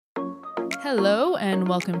Hello and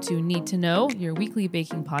welcome to Need to Know, your weekly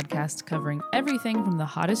baking podcast covering everything from the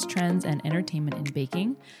hottest trends and entertainment in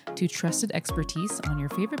baking to trusted expertise on your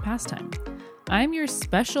favorite pastime. I'm your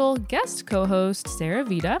special guest co-host, Sarah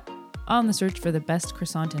Vida, on the search for the best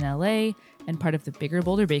croissant in LA and part of the Bigger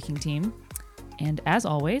Bolder baking team. And as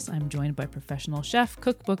always, I'm joined by professional chef,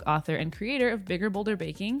 cookbook author, and creator of Bigger Bolder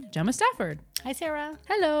Baking, Gemma Stafford. Hi, Sarah.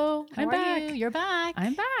 Hello. How are you? You're back.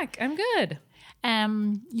 I'm back. I'm good.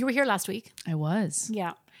 You were here last week. I was.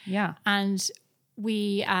 Yeah. Yeah. And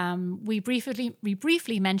we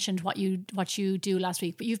briefly mentioned what you do last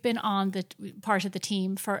week, but you've been on the part of the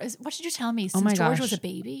team for, what did you tell me? Since George was a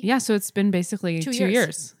baby? Yeah, so it's been basically 2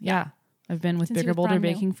 years. Yeah. I've been with Since he Bigger was Bolder brand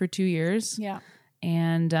new. Baking for 2 years. Yeah.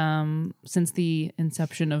 And since the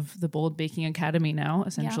inception of the Bold Baking Academy now,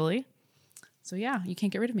 essentially. So yeah, you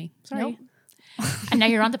can't get rid of me. Sorry. Nope. And now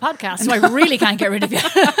you're on the podcast, so I really can't get rid of you.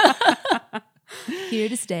 Here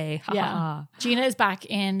to stay. Yeah. Gina is back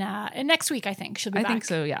in next week, I think. She'll be back. I think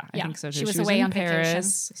so, yeah. I think so too. She was away in on Paris.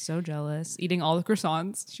 vacation. So jealous. Eating all the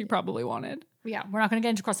croissants she probably wanted. Yeah, we're not going to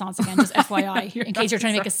get into croissants again, just FYI, in case you're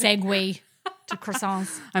trying to make a segue to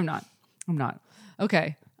croissants. I'm not.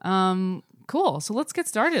 Okay. Cool. So let's get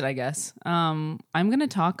started, I guess. I'm going to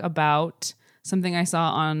talk about something I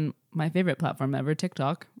saw on my favorite platform ever,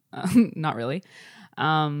 TikTok. Not really.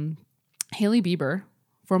 Hailey Bieber,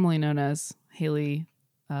 formerly known as Hailey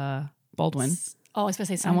Baldwin. Oh, I was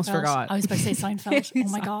supposed to say Seinfeld. I almost forgot. I was supposed to say Seinfeld. Oh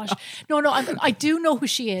my gosh. No, I do know who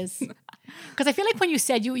she is. Because I feel like when you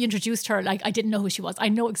said you introduced her, like I didn't know who she was. I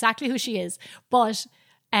know exactly who she is. But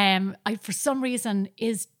I for some reason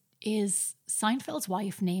is Seinfeld's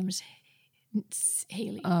wife named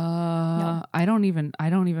Hailey? No. I don't even I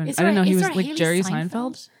didn't know he Is was there like Haley Jerry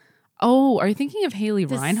Seinfeld. Oh, are you thinking of Haley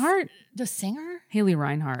Reinhart? The singer? Haley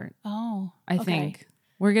Reinhart. Oh. I think.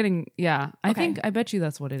 We're getting, I Okay. bet you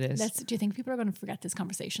that's what it is. Do you think people are going to forget this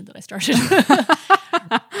conversation that I started?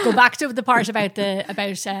 Go back to the part about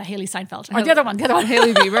Haley Seinfeld. Or the other one.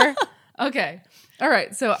 Hailey Bieber. Okay. All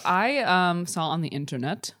right. So I saw on the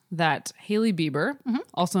internet that Hailey Bieber,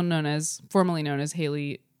 formerly known as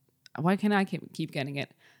Hailey, why can't I keep getting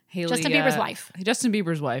it? Hailey, Justin Bieber's wife. Justin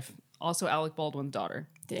Bieber's wife. Also Alec Baldwin's daughter.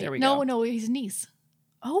 There we go. No, his niece.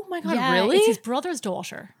 Oh my God, Yeah, really? it's his brother's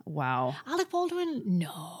daughter. Wow. Alec Baldwin?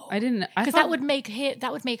 No. I didn't. Because that would make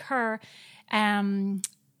her,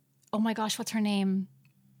 oh my gosh, what's her name?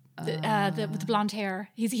 The with the blonde hair.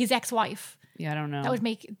 His ex-wife. Yeah, I don't know. That would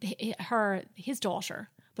make her his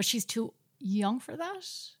daughter, but she's too young for that.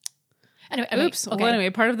 Anyway, Oops. Okay. Well,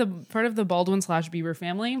 anyway, part of the Baldwin / Bieber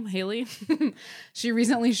family, Hailey, she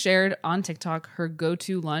recently shared on TikTok her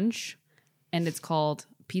go-to lunch, and it's called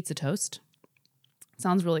pizza toast.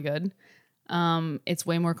 Sounds really good. It's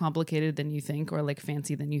way more complicated than you think, or like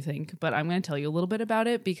fancy than you think. But I'm going to tell you a little bit about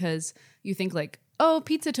it because you think like, oh,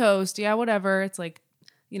 pizza toast, yeah, whatever. It's like,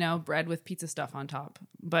 bread with pizza stuff on top.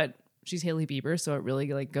 But she's Hailey Bieber, so it really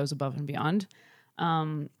like goes above and beyond. So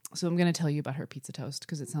I'm going to tell you about her pizza toast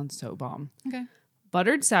because it sounds so bomb. Okay.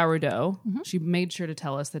 Buttered sourdough. Mm-hmm. She made sure to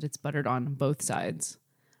tell us that it's buttered on both sides.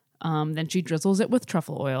 Then she drizzles it with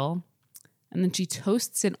truffle oil, and then she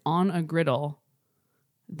toasts it on a griddle.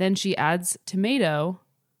 Then she adds tomato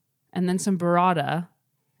and then some burrata,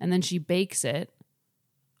 and then she bakes it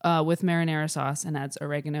with marinara sauce and adds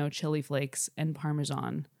oregano, chili flakes, and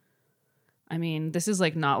Parmesan. I mean, this is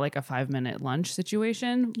like not like a 5-minute lunch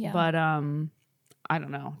situation, but I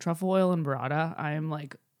don't know. Truffle oil and burrata, I am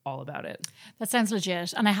like all about it. That sounds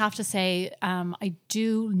legit. And I have to say, I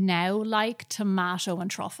do now like tomato and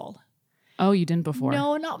truffle. Oh, you didn't before?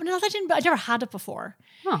 No, I didn't. I never had it before.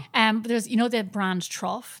 Huh. But there's, the brand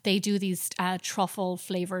Truff. They do these truffle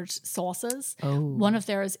flavored sauces. Oh. One of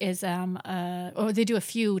theirs is, or they do a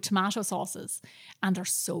few tomato sauces, and they're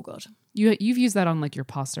so good. You've used that on like your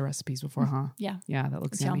pasta recipes before, huh? Yeah. Yeah, that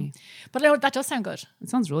looks It's yummy. yum. But that does sound good. It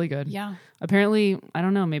sounds really good. Yeah. Apparently, I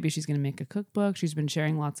don't know, maybe she's going to make a cookbook. She's been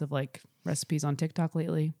sharing lots of like recipes on TikTok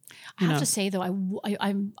lately. I have to say though,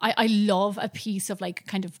 I love a piece of like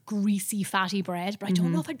kind of greasy, fatty bread, but I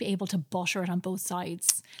don't know if I'd be able to butter it on both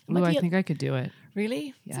sides. Ooh, I think I could do it.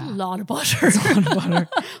 Really? Yeah. It's a lot of butter.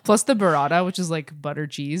 Plus the burrata, which is like butter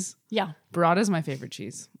cheese. Yeah. Burrata is my favorite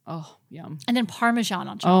cheese. Oh, yum. And then Parmesan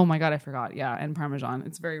on top. Oh my God, I forgot. Yeah, and Parmesan.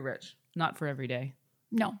 It's very rich. Not for every day.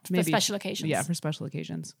 No, for special occasions. Yeah, for special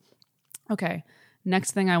occasions. Okay.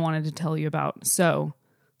 Next thing I wanted to tell you about. So,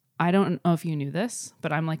 I don't know if you knew this,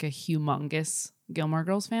 but I'm like a humongous Gilmore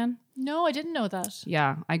Girls fan. No, I didn't know that.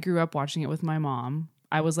 Yeah, I grew up watching it with my mom.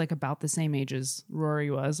 I was like about the same age as Rory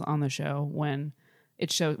was on the show when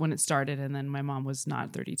it showed when it started, and then my mom was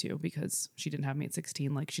not 32 because she didn't have me at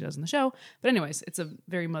 16 like she does in the show. But anyways, it's a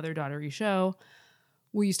very mother-daughter-y show.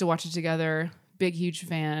 We used to watch it together. Big, huge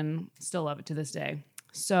fan. Still love it to this day.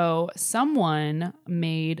 So someone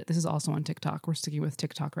made, this is also on TikTok. We're sticking with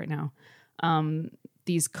TikTok right now.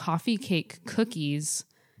 These coffee cake cookies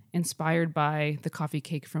inspired by the coffee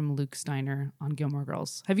cake from Luke Steiner on Gilmore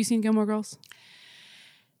Girls. Have you seen Gilmore Girls?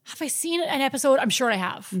 Have I seen an episode? I'm sure I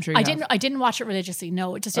have. I'm sure you have. I didn't watch it religiously.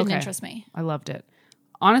 No, it just didn't Okay. interest me. I loved it.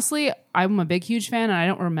 Honestly, I'm a big, huge fan, and I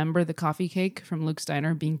don't remember the coffee cake from Luke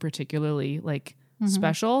Steiner being particularly like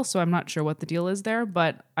special. So I'm not sure what the deal is there.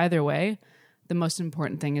 But either way, the most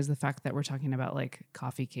important thing is the fact that we're talking about like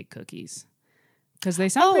coffee cake cookies because they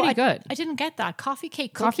sound pretty good. I didn't get that. Coffee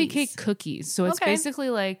cake cookies. Coffee cake cookies. So it's Okay. basically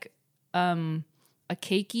like a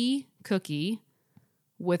cakey cookie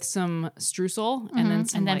with some streusel and then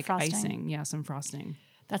some And then like frosting. icing. Yeah, some frosting.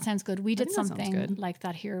 That sounds good. We did think that sounds something good. like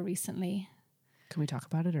that here recently. Can we talk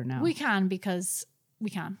about it or no? We can because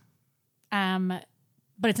we can.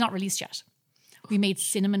 But it's not released yet. We made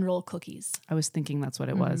cinnamon roll cookies I was thinking that's what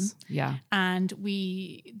it was. Yeah. and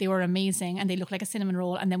they were amazing and they looked like a cinnamon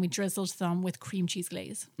roll and then we drizzled them with cream cheese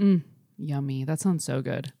glaze. Yummy. That sounds so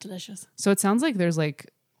good. Delicious. So it sounds like there's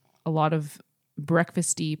like a lot of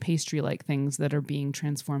breakfasty pastry-like things that are being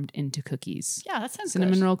transformed into cookies. Yeah, that sounds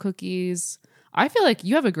Cinnamon good. roll cookies. I feel like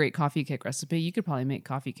you have a great coffee cake recipe. You could probably make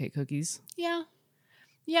coffee cake cookies. Yeah.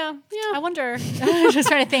 I wonder. I'm just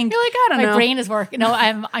trying to think. You're like, I don't My know. brain is working. No,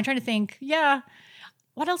 I'm trying to think. Yeah.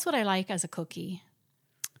 What else would I like as a cookie?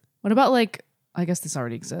 What about like, I guess this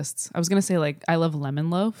already exists. I was going to say like, I love lemon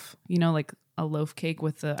loaf, you know, like a loaf cake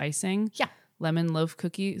with the icing. Yeah. Lemon loaf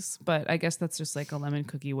cookies. But I guess that's just like a lemon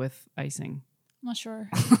cookie with icing. I'm not sure.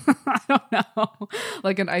 I don't know.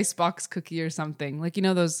 Like an icebox cookie or something. Like, you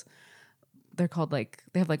know, those, they're called like,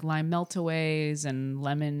 they have like lime meltaways and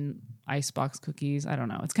lemon icebox cookies. I don't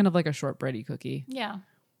know. It's kind of like a shortbready cookie. Yeah.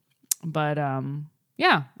 But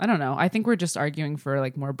yeah, I don't know. I think we're just arguing for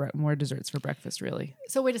like more desserts for breakfast, really.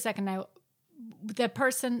 So wait a second now. The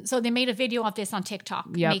person, so they made a video of this on TikTok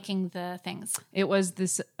Yep. making the things. It was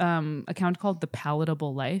this account called The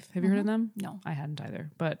Palatable Life. Have you heard of them? No. I hadn't either.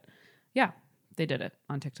 But yeah, they did it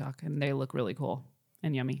on TikTok and they look really cool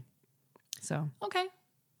and yummy. So Okay.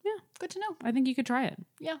 yeah, Good to know. I think you could try it.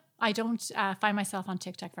 Yeah. I don't find myself on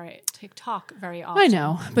TikTok very often. I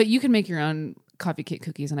know, but you can make your own coffee cake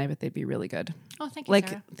cookies and I bet they'd be really good. Oh, thank you, Like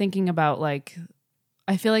Sarah. thinking about like,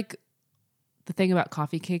 I feel like the thing about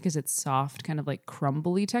coffee cake is it's soft, kind of like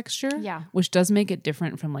crumbly texture. Yeah. Which does make it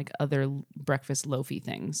different from like other breakfast loafy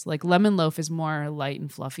things. Like lemon loaf is more light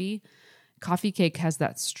and fluffy. Coffee cake has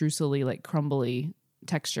that streusely, like crumbly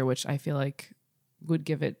texture, which I feel like would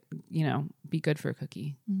give it, you know, be good for a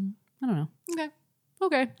cookie. I don't know.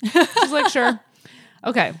 Okay. She's like, sure.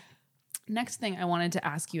 Okay. Next thing I wanted to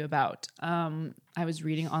ask you about. I was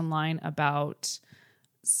reading online about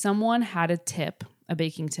someone had a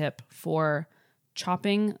baking tip for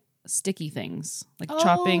chopping sticky things, like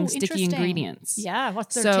chopping sticky interesting. ingredients. Yeah.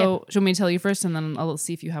 What's their So, tip? do you want me to tell you first and then I'll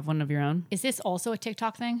see if you have one of your own? Is this also a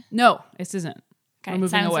TikTok thing? No, this isn't. Okay. We're moving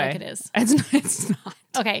Sounds away. like it is. It's not.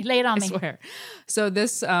 Okay. Lay it on I me. swear. So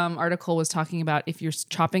this article was talking about if you're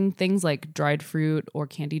chopping things like dried fruit or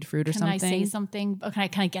candied fruit or Can something. I say something? Oh, can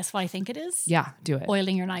I guess what I think it is? Yeah, do it.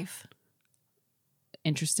 Oiling your knife.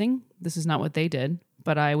 Interesting. This is not what they did,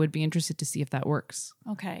 but I would be interested to see if that works.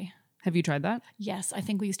 Okay. Have you tried that? Yes. I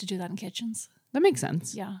think we used to do that in kitchens. That makes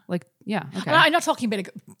sense. Yeah. Like, yeah. Okay. And I'm not talking about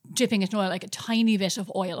dipping it in oil, like a tiny bit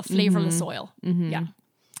of oil, a flavorless oil. Yeah.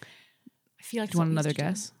 I feel like Do you want that's what we another used to do.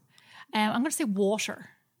 guess? I'm going to say water.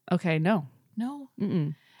 Okay, no. No.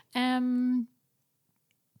 Mm-mm.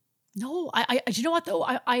 No. Do you know what though?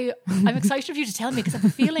 I'm excited for you to tell me because I have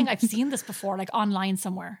a feeling I've seen this before, like online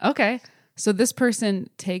somewhere. Okay. So this person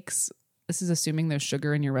takes, this is assuming there's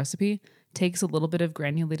sugar in your recipe, takes a little bit of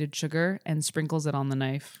granulated sugar and sprinkles it on the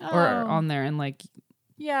knife or on there and like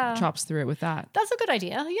Yeah. chops through it with that. That's a good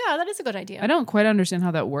idea. Yeah, that is a good idea. I don't quite understand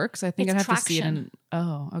how that works. I think It's I'd have to see it traction. in.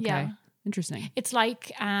 Oh, okay. Yeah. Interesting. It's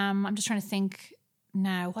like, I'm just trying to think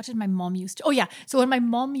now, what did my mom used to? Oh yeah. So when my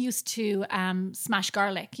mom used to smash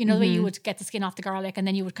garlic, you know, the way you would get the skin off the garlic and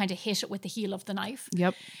then you would kind of hit it with the heel of the knife.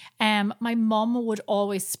 Yep. My mom would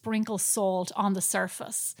always sprinkle salt on the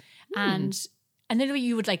surface and then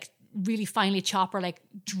you would like really finely chop or like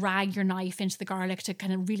drag your knife into the garlic to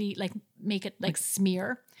kind of really like make it like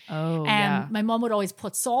smear. Oh, yeah. My mom would always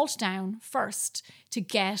put salt down first to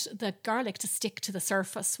get the garlic to stick to the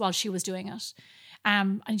surface while she was doing it.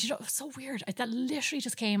 And you know, it was so weird. That literally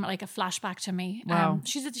just came like a flashback to me. Wow.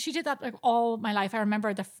 She did that like all my life. I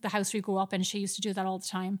remember the house we grew up in. She used to do that all the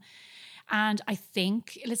time. And I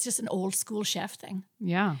think it's just an old school chef thing.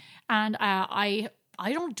 Yeah. And I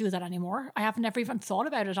don't do that anymore. I have never even thought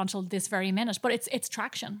about it until this very minute. But it's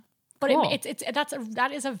traction. But Cool.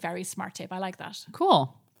 that is a very smart tip. I like that.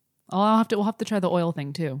 Cool. We'll have to try the oil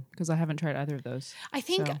thing too, because I haven't tried either of those. I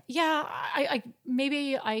think, So. I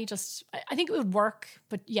think it would work,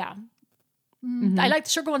 but yeah. I like the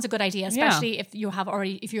sugar one's a good idea, especially if you're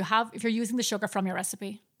using the sugar from your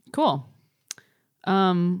recipe. Cool.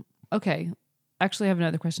 Okay. Actually, I have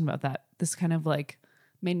another question about that. This kind of like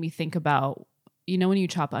made me think about, when you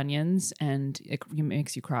chop onions and it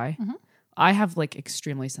makes you cry. Mm-hmm. I have like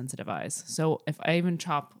extremely sensitive eyes. So if I even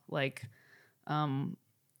chop like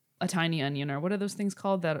a tiny onion, or what are those things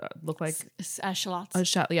called that look like Shallots. a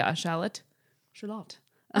shallot. Shallot.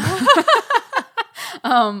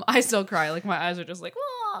 I still cry. Like my eyes are just like,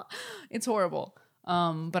 "Wah!" It's horrible.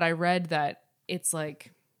 But I read that it's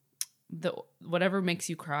like whatever makes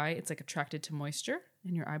you cry, it's like attracted to moisture,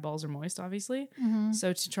 and your eyeballs are moist, obviously.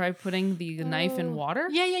 So to try putting the knife in water,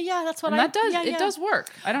 Yeah. That's what and that does it does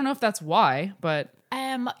work. I don't know if that's why, but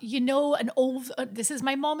an old. This is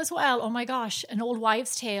my mom as well. Oh my gosh, an old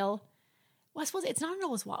wives' tale. Well, I suppose it's not an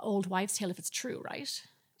old wives' tale if it's true, right?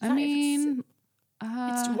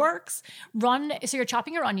 It works. So you're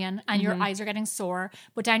chopping your onion and your eyes are getting sore.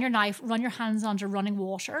 Put down your knife. Run your hands under running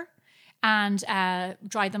water, and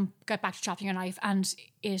dry them. Get back to chopping your knife, and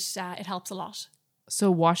it helps a lot. so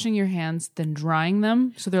washing your hands, then drying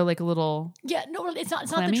them, so they're like a little. Yeah, no, it's not.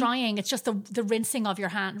 It's not Clammy? the drying. It's just the rinsing of your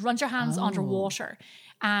hand. Run your hands under water,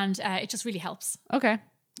 and it just really helps. Okay,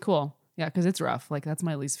 cool. Yeah, because it's rough. Like that's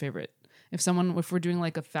my least favorite. If we're doing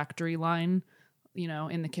like a factory line,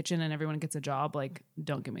 in the kitchen and everyone gets a job, like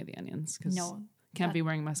don't give me the onions because can't be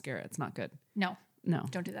wearing mascara. It's not good. No, No,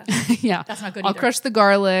 don't do that. yeah, That's not good I'll either. crush the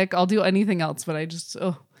garlic. I'll do anything else, but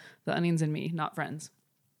the onions and me, not friends.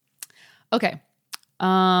 Okay.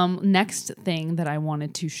 Next thing that I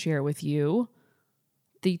wanted to share with you,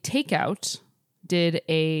 the Takeout did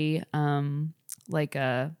a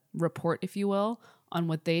report, if you will, on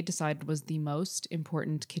what they decided was the most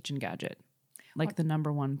important kitchen gadget, like the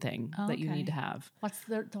number one thing that you need to have. What's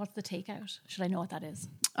the Takeout? Should I know what that is?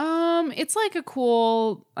 It's like a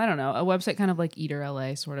cool, I don't know, a website kind of like Eater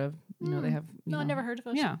LA, sort of. They have. I've never heard of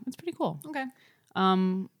it. Yeah, it's pretty cool. Okay.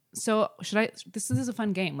 So this is a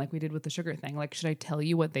fun game like we did with the sugar thing. Like, should I tell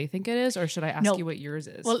you what they think it is, or should I ask you what yours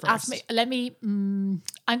is? Well, first? ask me. Let me. I'm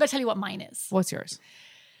going to tell you what mine is. What's yours?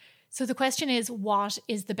 So the question is, what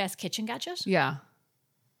is the best kitchen gadget? Yeah.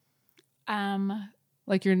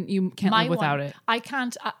 Like you can't live without it. I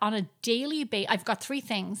can't on a daily basis. I've got three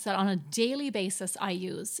things that on a daily basis I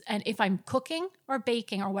use, and if I'm cooking or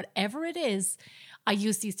baking or whatever it is, I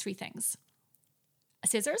use these three things: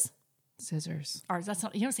 scissors. Or that's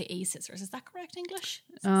not, you don't say a scissors. Is that correct English?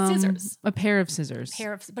 Scissors. A pair of scissors.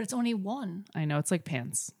 But it's only one. I know, it's like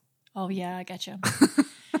pants. Oh yeah, I get you.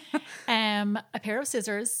 A pair of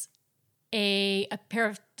scissors, a pair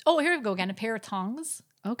of, here we go again, a pair of tongs.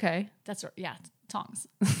 Okay. That's right. Yeah, tongs.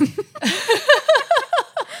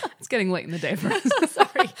 It's getting late in the day for us.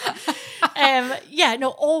 Sorry.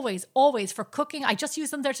 Always for cooking. I just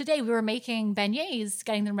used them there today. We were making beignets,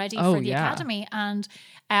 getting them ready for the academy, and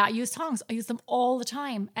I use tongs. I use them all the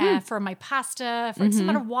time for my pasta. It doesn't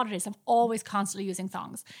matter what it is. I'm always constantly using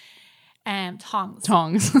tongs.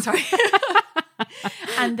 Tongs. Sorry.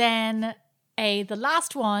 And then the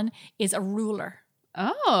last one is a ruler.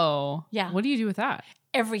 Oh. Yeah. What do you do with that?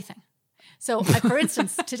 Everything. So, for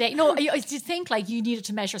instance, today, you think like you needed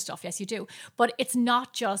to measure stuff. Yes, you do. But it's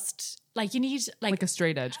not just like you need like a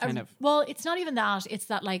straight edge kind of. Well, it's not even that. It's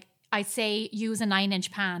that like I say use a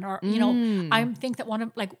 9-inch pan, or I think that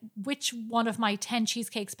which one of my 10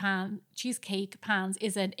 cheesecake pans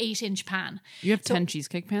is an 8-inch pan. You have 10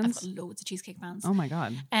 cheesecake pans? I've got loads of cheesecake pans. Oh my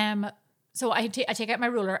God. So I take out my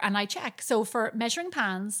ruler and I check. So for measuring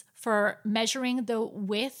pans, for measuring the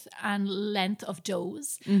width and length of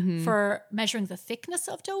doughs, for measuring the thickness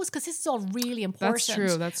of doughs, because this is all really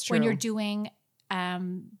important. That's true. When you're doing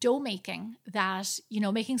dough making, that,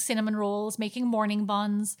 making cinnamon rolls, making morning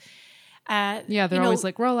buns. They're always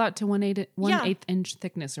like roll out to 1/8 inch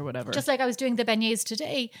thickness or whatever. Just like I was doing the beignets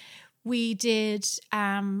today. We did,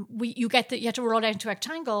 you have to roll it out into a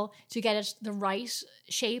rectangle to get it the right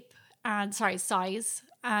shape and size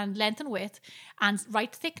and length and width and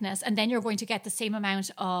right thickness, and then you're going to get the same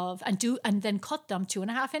amount of and then cut them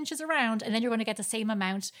 2.5 inches around, and then you're going to get the same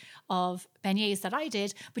amount of beignets that I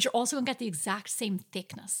did, but you're also going to get the exact same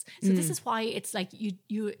thickness. So this is why it's like you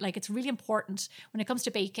like, it's really important when it comes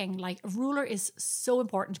to baking. Like, a ruler is so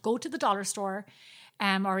important. Go to the dollar store,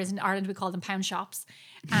 or as in Ireland we call them pound shops,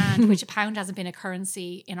 and which a pound hasn't been a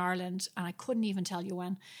currency in Ireland, and I couldn't even tell you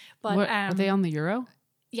when. But are they on the euro?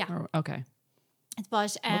 Yeah. Okay.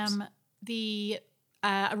 But a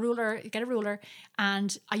ruler, get a ruler,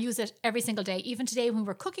 and I use it every single day. Even today when we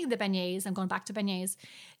were cooking the beignets, I'm going back to beignets,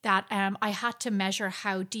 that I had to measure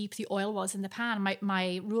how deep the oil was in the pan.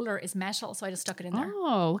 My ruler is metal, so I just stuck it in there.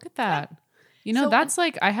 Oh, look at that. You know, that's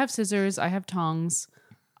like, I have scissors, I have tongs.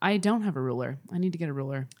 I don't have a ruler. I need to get a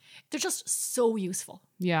ruler. They're just so useful.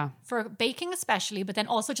 Yeah. For baking especially, but then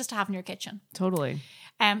also just to have in your kitchen. Totally.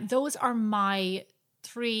 Those are my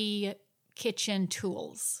 3 kitchen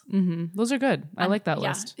tools. Mm-hmm. Those are good. I like that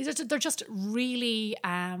list. They're just really,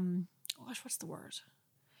 what's the word?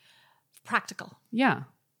 Practical. Yeah.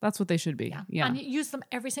 That's what they should be. Yeah. And you use them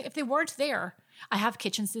every single, if they weren't there, I have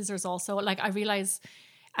kitchen scissors also. Like, I realize,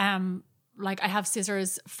 like, I have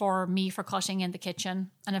scissors for me for cutting in the kitchen,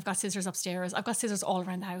 and I've got scissors upstairs. I've got scissors all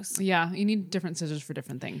around the house. Yeah, you need different scissors for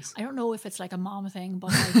different things. I don't know if it's like a mom thing,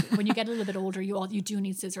 but like, when you get a little bit older, you do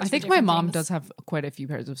need scissors. I think my mom does have quite a few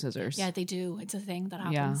pairs of scissors. Yeah, they do. It's a thing that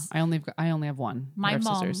happens. Yeah, I only have one. My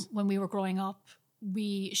mom, scissors. when we were growing up,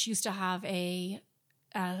 she used to have a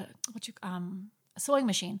sewing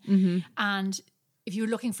machine, and if you were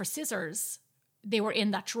looking for scissors, they were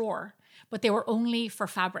in that drawer. But they were only for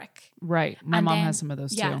fabric. Right. My mom has some of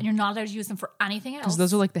those too. Yeah, and you're not allowed to use them for anything else. Because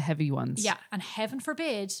those are like the heavy ones. Yeah, and heaven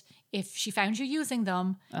forbid if she found you using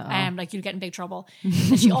them, like, you'd get in big trouble.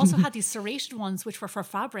 And she also had these serrated ones, which were for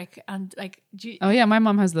fabric, and like. Oh yeah, my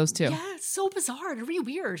mom has those too. Yeah, it's so bizarre, really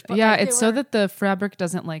weird. But yeah, it's so that the fabric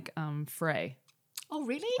doesn't like fray. Oh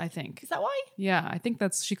really? I think. Is that why? Yeah, I think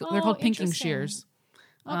that's they're called pinking shears.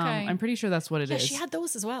 Okay, I'm pretty sure that's what it is. She had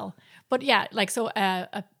those as well. But yeah, like, so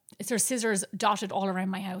there's scissors dotted all around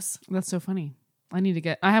my house. That's so funny.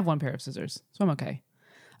 I have one pair of scissors, so I'm okay.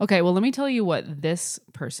 Okay, well, let me tell you what this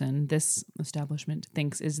establishment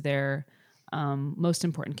thinks is their most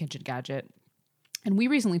important kitchen gadget. And we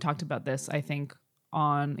recently talked about this, I think,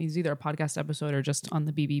 on either a podcast episode or just on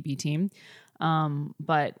the BBB team,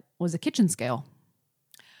 but was a kitchen scale.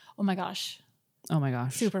 Oh my gosh.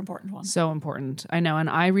 Super important one. So important. I know. And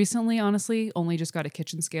I recently, honestly, only just got a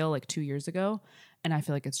kitchen scale like 2 years ago. And I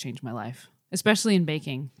feel like it's changed my life, especially in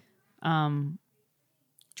baking.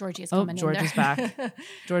 Georgie is coming in. George is back.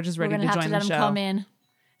 George is ready to join the show. We're going to have to let him come in,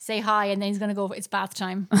 say hi, and then he's going to go, it's bath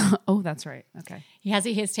time. Oh, that's right. Okay. He has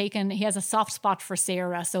a soft spot for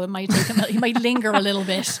Sarah, so it might take him, he might linger a little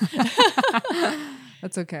bit.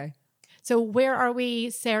 That's okay. So where are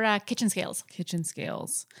we, Sarah? Kitchen scales. Kitchen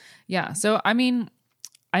scales. Yeah. So, I mean,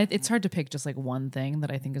 it's hard to pick just like one thing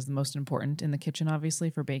that I think is the most important in the kitchen,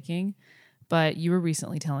 obviously, for baking. But you were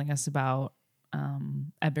recently telling us about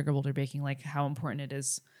at Bigger Bolder Baking, like how important it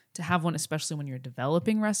is to have one, especially when you're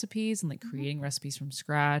developing recipes and like creating recipes from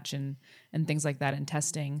scratch and things like that and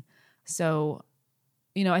testing. So,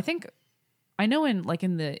 you know, I know in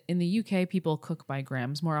the UK, people cook by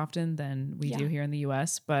grams more often than we do here in the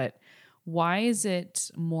US, but why is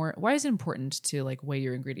it important to like weigh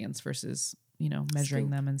your ingredients versus, you know, measuring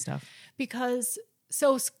them and stuff? Because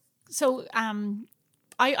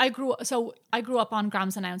I grew up on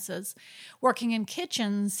grams and ounces. Working in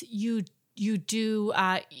kitchens, you do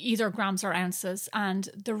either grams or ounces, and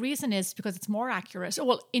the reason is because it's more accurate.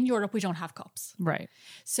 Well, in Europe we don't have cups, right?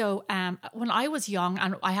 So when I was young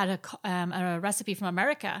and I had a recipe from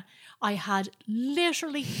America, I had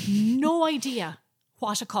literally no idea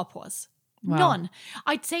what a cup was. Wow. None.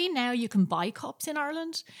 I'd say now you can buy cups in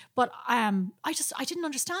Ireland, but I didn't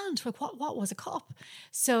understand like what was a cup.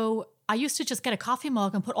 So I used to just get a coffee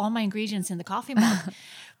mug and put all my ingredients in the coffee mug.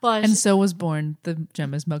 And so was born the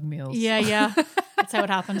Gemma's Mug Meals. Yeah. That's how it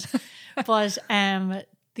happened. But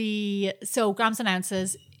so grams and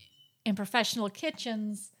ounces in professional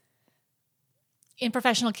kitchens. In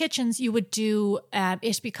professional kitchens, you would do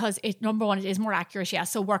it because number one, it is more accurate. Yeah.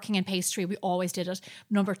 So working in pastry, we always did it.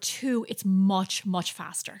 Number two, it's much, much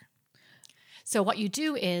faster. So what you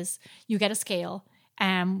do is you get a scale.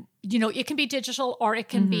 You know, it can be digital or it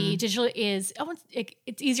can be digital it's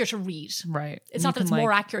easier to read. Right. It's not that it's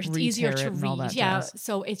more accurate. It's easier to read. Yeah. Does.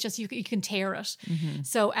 So it's just, you can tear it.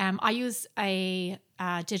 So I use a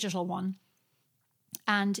digital one.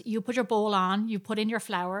 and you put your bowl on, you put in your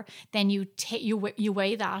flour, then you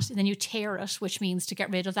weigh that, and then you tare it, which means to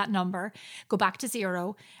get rid of that number, go back to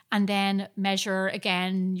 0, and then measure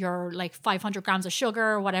again your like 500 grams of sugar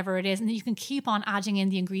or whatever it is. And then you can keep on adding in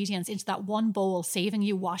the ingredients into that one bowl, saving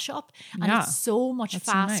you wash up. And it's so much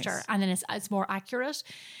faster. So nice. And then it's more accurate.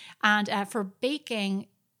 And for baking,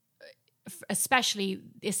 especially,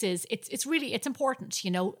 it's important,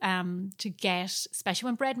 you know, to get, especially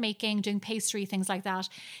when bread making, doing pastry, things like that,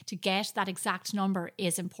 to get that exact number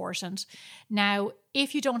is important. Now,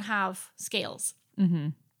 if you don't have scales,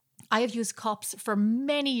 I have used cups for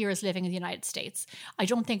many years living in the United States. I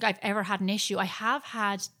don't think I've ever had an issue. I have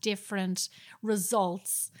had different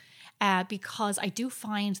results because I do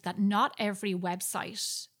find that not every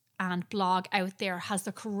website and blog out there has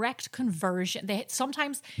the correct conversion.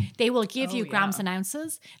 Sometimes they will give you grams and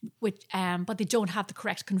ounces, but they don't have the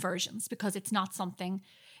correct conversions because it's not something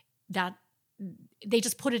that they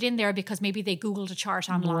just put it in there because maybe they Googled a chart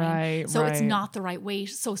online. So it's not the right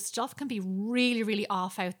weight. So stuff can be really, really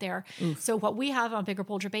off out there. Oof. So what we have on Bigger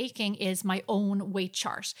Bolder Baking is my own weight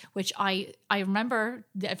chart, which I remember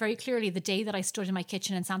very clearly the day that I stood in my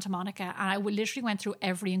kitchen in Santa Monica, and I literally went through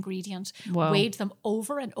every ingredient, weighed them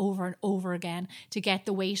over and over and over again to get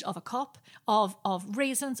the weight of a cup of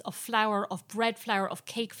raisins, of flour, of bread flour, of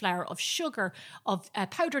cake flour, of sugar, of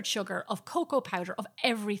powdered sugar, of cocoa powder, of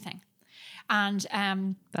everything. And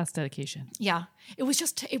that's dedication. Yeah. It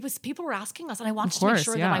was people were asking us, and I wanted to make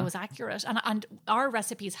sure that I was accurate. And our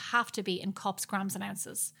recipes have to be in cups, grams, and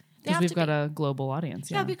ounces. Because we've got a global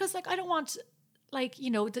audience. Yeah, because like I don't want, like,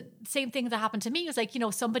 you know, the same thing that happened to me is like, you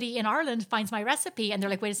know, somebody in Ireland finds my recipe and they're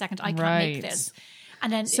like, wait a second, I can't make this.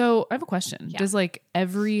 And then so I have a question. Yeah. Does like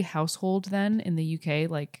every household then in the UK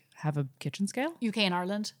like have a kitchen scale? UK and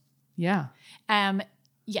Ireland. Yeah.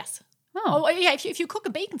 Yes. Oh yeah, if you cook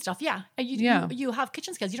and bake and stuff, you have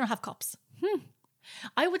kitchen scales. You don't have cups.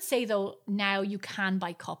 I would say though now you can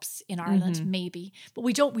buy cups in Ireland, maybe, but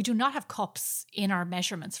we do not have cups in our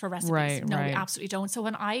measurements for recipes. We absolutely don't. So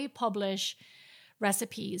when I publish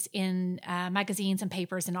recipes in magazines and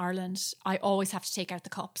papers in Ireland, I always have to take out the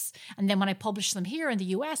cups. And then when I publish them here in the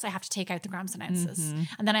US, I have to take out the grams and ounces.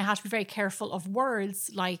 And then I have to be very careful of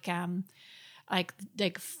words like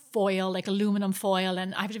foil, like aluminum foil,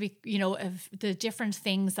 and I have to be, you know, of the different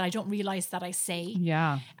things that I don't realize that I say.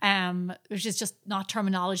 Yeah. Which is just not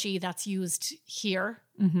terminology that's used here.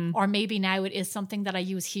 Or maybe now it is something that I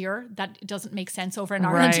use here that doesn't make sense over in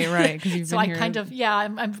Ireland. Right. So I kind of,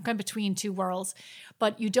 I'm kind of between two worlds.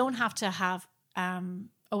 But you don't have to have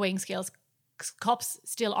a weighing scales. Cups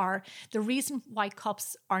still are. The reason why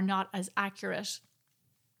cups are not as accurate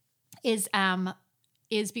is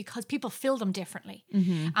because people fill them differently.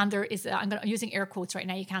 And there is, I'm using air quotes right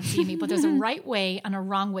now, you can't see me, but there's a right way and a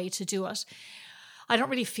wrong way to do it. I don't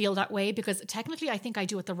really feel that way because technically I think I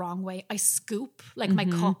do it the wrong way. I scoop like my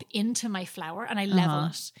cup into my flour and I level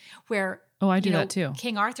it where I do that too.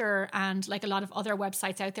 King Arthur and like a lot of other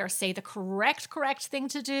websites out there say the correct thing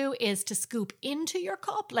to do is to scoop into your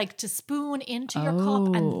cup, like to spoon into your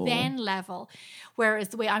cup and then level. Whereas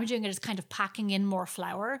the way I'm doing it is kind of packing in more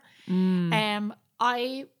flour.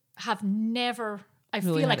 I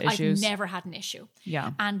feel like I've never had an issue.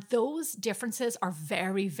 Yeah. And those differences are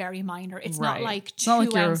very, very minor. It's not like it's not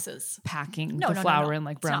 2 ounces. Packing the flour in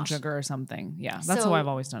like brown sugar or something. Yeah. That's how I've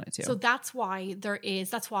always done it too. So that's why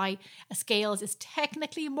a scales is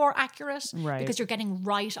technically more accurate. Right. Because you're getting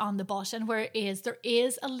right on the button. Whereas there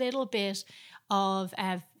is a little bit of,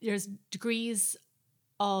 there's degrees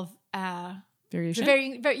of, variation?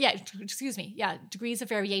 Degrees of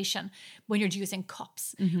variation when you're using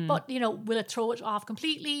cups. But, you know, will it throw it off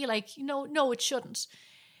completely? Like, you know, no, it shouldn't.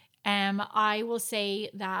 I will say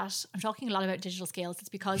that I'm talking a lot about digital scales. It's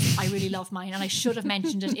because I really love mine and I should have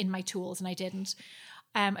mentioned it in my tools and I didn't.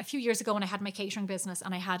 A few years ago when I had my catering business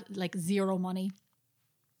and I had like zero money,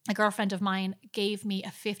 a girlfriend of mine gave me a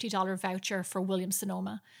 $50 voucher for Williams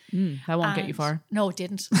Sonoma. That won't get you far. No, it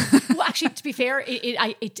didn't. Well, actually, to be fair,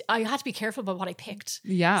 I had to be careful about what I picked.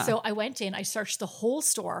 Yeah. So I went in, I searched the whole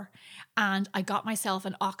store, and I got myself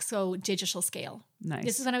an OXO digital scale. Nice.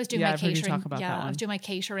 This is when I was doing my catering. I've heard you talk about that one. I was doing my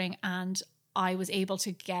catering, and I was able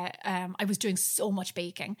to get. I was doing so much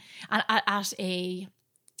baking, and at a,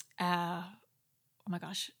 at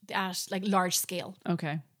like large scale.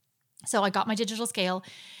 Okay. So I got my digital scale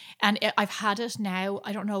and I've had it now,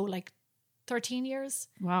 I don't know, like 13 years.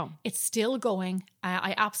 Wow. It's still going.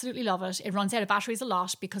 I absolutely love it. It runs out of batteries a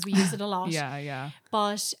lot because we use it a lot. Yeah.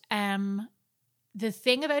 But the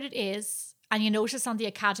thing about it is, and you notice on the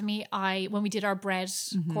Academy, when we did our bread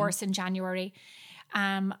course in January,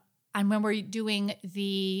 and when we're doing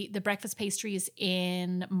the breakfast pastries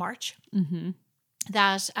in March,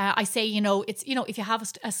 that I say, it's, if you have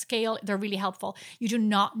a scale, they're really helpful. You do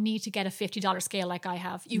not need to get a $50 scale like I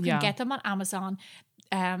have. You can get them on Amazon.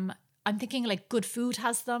 I'm thinking like Good Food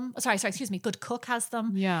has them. Excuse me. Good Cook has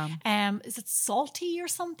them. Yeah. Is it Salty or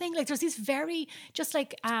something? Like there's these very just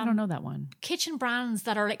like I don't know that one. kitchen brands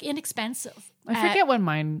that are like inexpensive. I forget what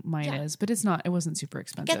mine is, but it's not. It wasn't super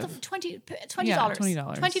expensive. Get them for $20. $20.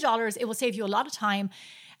 $20. It will save you a lot of time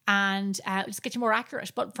and just get you more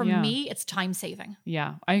accurate. But for me, it's time saving.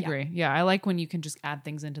 Yeah, I agree. Yeah, I like when you can just add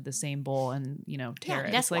things into the same bowl and tear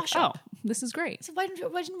it. It's like, this is great. So why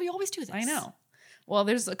didn't we always do this? I know. Well,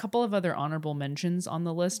 there's a couple of other honorable mentions on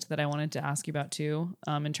the list that I wanted to ask you about too,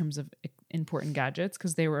 in terms of important gadgets,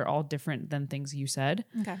 because they were all different than things you said.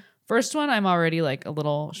 Okay. First one, I'm already like a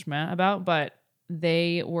little schmeh about, but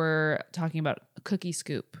they were talking about a cookie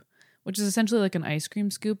scoop, which is essentially like an ice cream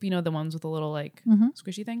scoop, the ones with a little like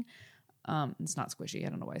squishy thing. It's not squishy. I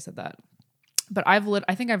don't know why I said that. But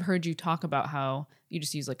I think I've heard you talk about how you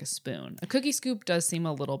just use like a spoon. A cookie scoop does seem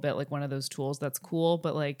a little bit like one of those tools that's cool,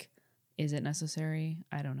 but like, is it necessary?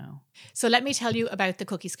 I don't know. So let me tell you about the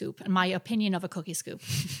cookie scoop and my opinion of a cookie scoop.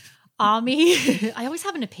 I always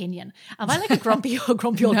have an opinion. Am I like a grumpy old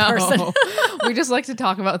person? We just like to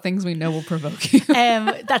talk about things we know will provoke you.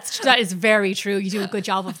 That is very true. You do a good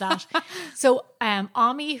job of that. So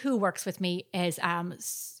Ami, who works with me, is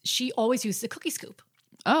she always uses a cookie scoop.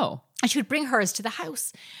 Oh. And she would bring hers to the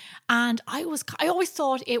house. And I always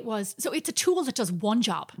thought it's a tool that does one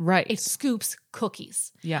job. Right. It scoops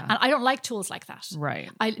cookies. Yeah. And I don't like tools like that. Right.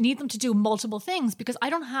 I need them to do multiple things because I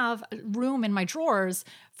don't have room in my drawers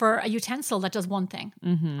for a utensil that does one thing.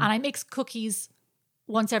 And I make cookies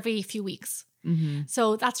once every few weeks.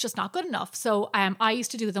 So that's just not good enough. So I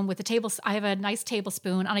used to do them with a table. I have a nice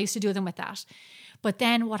tablespoon and I used to do them with that. But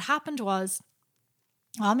then what happened was,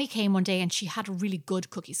 Ami came one day and she had a really good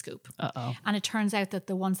cookie scoop. Uh-oh. And it turns out that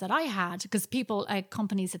the ones that I had, because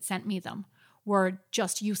companies had sent me them, were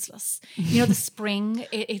just useless. The spring,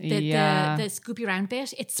 the scoopy round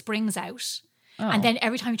bit, it springs out. Oh. And then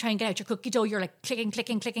every time you try and get out your cookie dough, you're like clicking,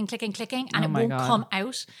 and it won't come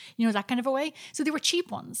out, that kind of a way. So they were cheap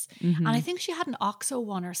ones. And I think she had an OXO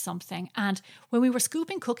one or something. And when we were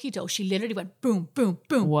scooping cookie dough, she literally went boom, boom,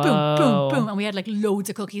 boom, Whoa. boom, boom, boom. And we had like loads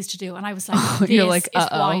of cookies to do. And I was like, this is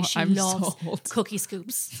why she loves cookie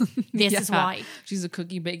scoops. This is why. She's a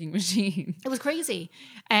cookie baking machine. It was crazy.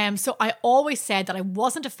 So I always said that I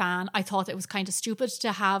wasn't a fan. I thought it was kind of stupid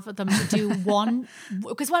to have them to do one,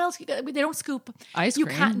 because what else? They don't scoop ice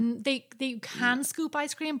cream. They can scoop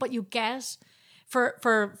ice cream, but you get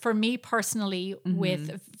for me personally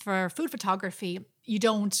for food photography, you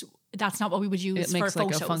don't. That's not what we would use. It makes for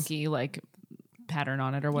like photos. A funky like pattern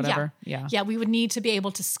on it or whatever. Yeah. We would need to be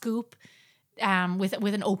able to scoop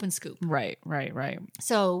with an open scoop. Right.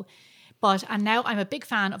 So. And now I'm a big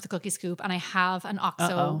fan of the cookie scoop, and I have an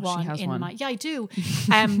OXO one in my. Yeah, I do.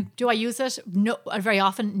 Do I use it? No, very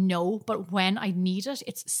often. No, but when I need it,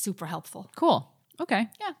 it's super helpful. Cool. Okay.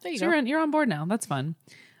 Yeah, there you go. So you're on board now. That's fun.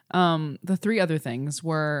 The three other things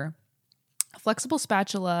were a flexible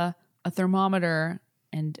spatula, a thermometer,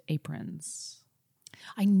 and aprons.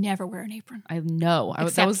 I never wear an apron. I know.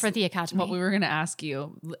 Except that was for the academy. What we were going to ask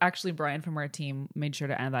you. Actually, Brian from our team made sure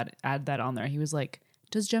to add that on there. He was like,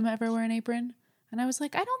 does Gemma ever wear an apron? And I was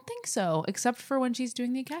like, I don't think so, except for when she's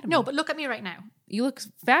doing the academy. No, but look at me right now. You look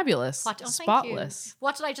fabulous. Spotless. Thank you.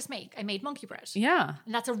 What did I just make? I made monkey bread. Yeah.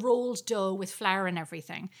 And that's a rolled dough with flour and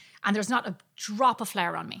everything. And there's not a drop of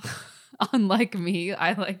flour on me. Unlike me,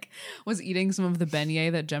 I was eating some of the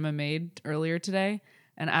beignet that Gemma made earlier today.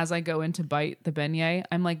 And as I go in to bite the beignet,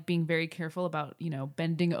 I'm being very careful about,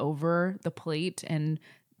 bending over the plate and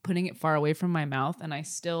putting it far away from my mouth. And I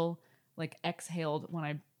still exhaled when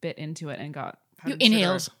I bit into it and got powdered sugar.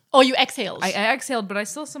 Inhaled. Oh, you exhaled. I exhaled, but I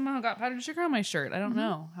still somehow got powdered sugar on my shirt. I don't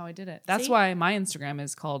know how I did it. That's why my Instagram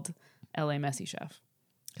is called LA Messy Chef.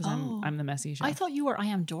 Because I'm the messy chef. I thought you were I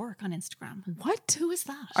Am Dork on Instagram. What? Who is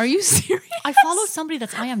that? Are you serious? I follow somebody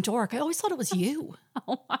that's I Am Dork. I always thought it was you.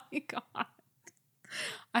 Oh my God.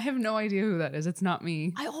 I have no idea who that is. It's not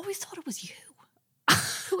me. I always thought it was you.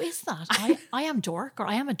 Who is that? I Am Dork, or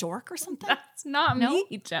I Am a Dork or something? That's not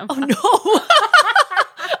me, Gemma. Oh, no.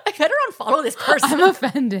 I better unfollow this person. I'm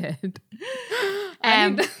offended.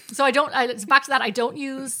 So I don't. Back to that. I don't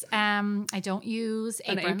use aprons,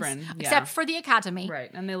 an apron, except for the academy. Right,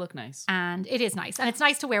 and they look nice. And it is nice, and it's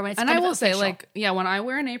nice to wear when it's. And kind I will of say, official. when I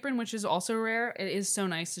wear an apron, which is also rare, it is so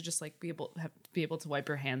nice to just be able to wipe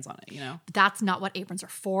your hands on it. That's not what aprons are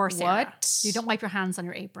for, Sarah. What? You don't wipe your hands on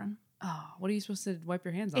your apron. Oh, what are you supposed to wipe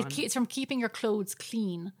your hands on? It's from keeping your clothes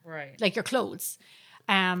clean. Right. Like your clothes.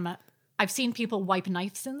 I've seen people wipe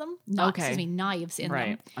knives in them. Knives in them.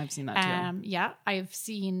 Right. I've seen that too. Yeah, I've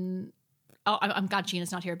seen... Oh, I'm glad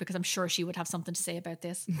Gina's not here because I'm sure she would have something to say about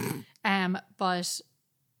this. But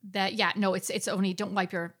that, yeah, no, it's only don't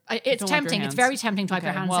wipe your... It's tempting. It's very tempting to wipe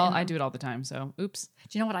your hands. Well, I do it all the time, so oops.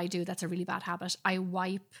 Do you know what I do? That's a really bad habit. I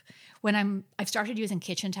wipe... I've started using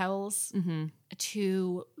kitchen towels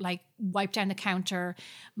to like wipe down the counter.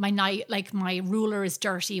 My ruler is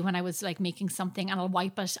dirty when I was like making something, and I'll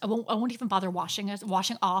wipe it. I won't even bother washing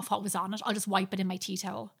off what was on it. I'll just wipe it in my tea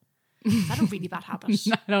towel. Is that a really bad habit?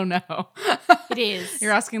 I don't know. It is.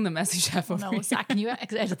 You're asking the messy chef over here. Zach, can you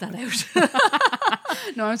edit that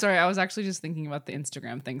out? No, I'm sorry. I was actually just thinking about the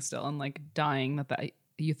Instagram thing still and like dying that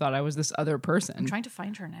you thought I was this other person. I'm trying to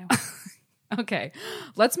find her now. Okay,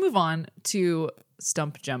 let's move on to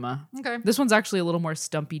Stump Gemma. Okay. This one's actually a little more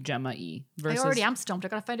Stumpy Gemma-y. I already am stumped. I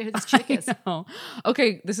gotta find out who this chick is.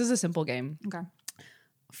 Okay, this is a simple game. Okay.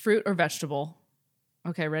 Fruit or vegetable?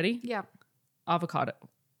 Okay, ready? Yeah. Avocado.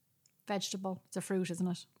 Vegetable. It's a fruit, isn't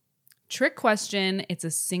it? Trick question. It's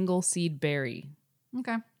a single seed berry.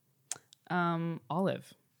 Okay.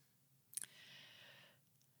 Olive.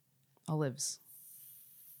 Olives.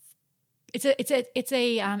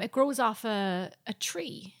 It grows off a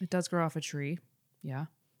tree. It does grow off a tree. Yeah.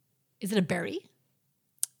 Is it a berry?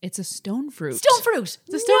 It's a stone fruit. Stone fruit.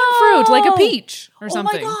 It's a stone fruit, like a peach or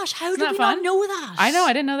something. Oh my gosh, how Isn't did that we fun? not know that? I know,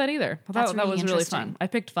 I didn't know that either. I thought that was really interesting. fun. I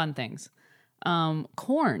picked fun things.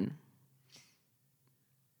 Corn.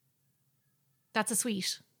 That's a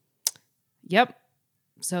sweet. Yep.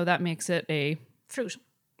 So that makes it a fruit.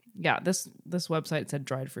 Yeah, this website said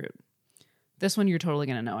dried fruit. This one you're totally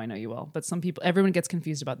going to know. I know you will. But everyone gets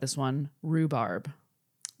confused about this one. Rhubarb.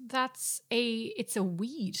 It's a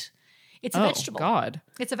weed. It's a vegetable. Oh, God.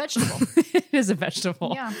 It's a vegetable. It is a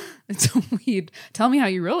vegetable. Yeah. It's a weed. Tell me how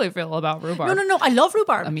you really feel about rhubarb. No. I love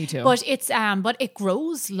rhubarb. Me too. But but it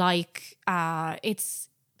grows like it's...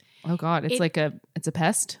 Oh God, it's a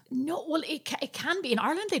pest? No, well, it can be. In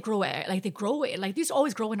Ireland, they grow it. Like these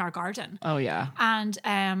always grow in our garden. Oh yeah. And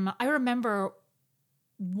I remember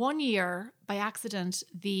one year by accident,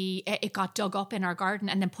 it got dug up in our garden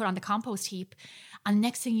and then put on the compost heap. And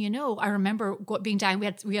next thing you know, I remember being down.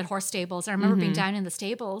 We had horse stables. I remember being down in the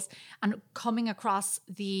stables and coming across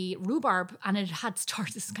the rhubarb, and it had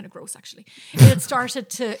started. This is kind of gross, actually. It had started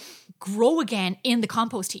to grow again in the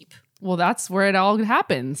compost heap. Well, that's where it all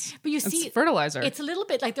happens. But you it's see, fertilizer. It's a little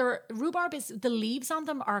bit like rhubarb is the leaves on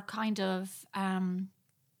them are kind of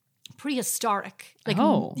prehistoric. Like,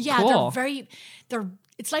 yeah, cool.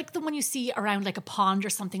 It's like the one you see around like a pond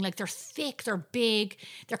or something. Like they're thick, they're big,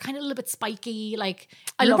 they're kind of a little bit spiky. Like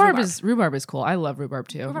I love rhubarb. Rhubarb is cool. I love rhubarb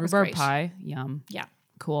too. Rhubarb pie, yum. Yeah,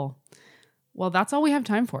 cool. Well, that's all we have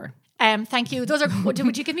time for. Thank you. Those are.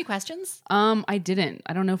 Would you give me questions? I didn't.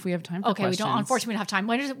 I don't know if we have time for questions. We don't. Unfortunately, we don't have time.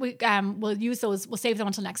 When is it? We'll use those. We'll save them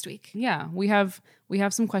until next week. Yeah, we have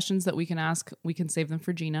some questions that we can ask. We can save them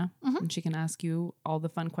for Gina, and she can ask you all the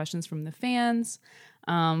fun questions from the fans.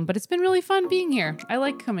 But it's been really fun being here. I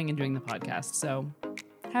like coming and doing the podcast. So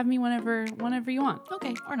have me whenever you want.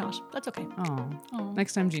 Okay, or not. That's okay. Oh.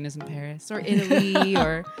 Next time Gina's in Paris or Italy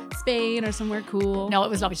or Spain or somewhere cool. No, it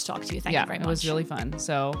was lovely to talk to you. Thank you very much. It was really fun.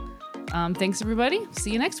 So thanks everybody.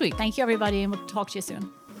 See you next week. Thank you everybody, and we'll talk to you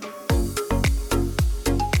soon.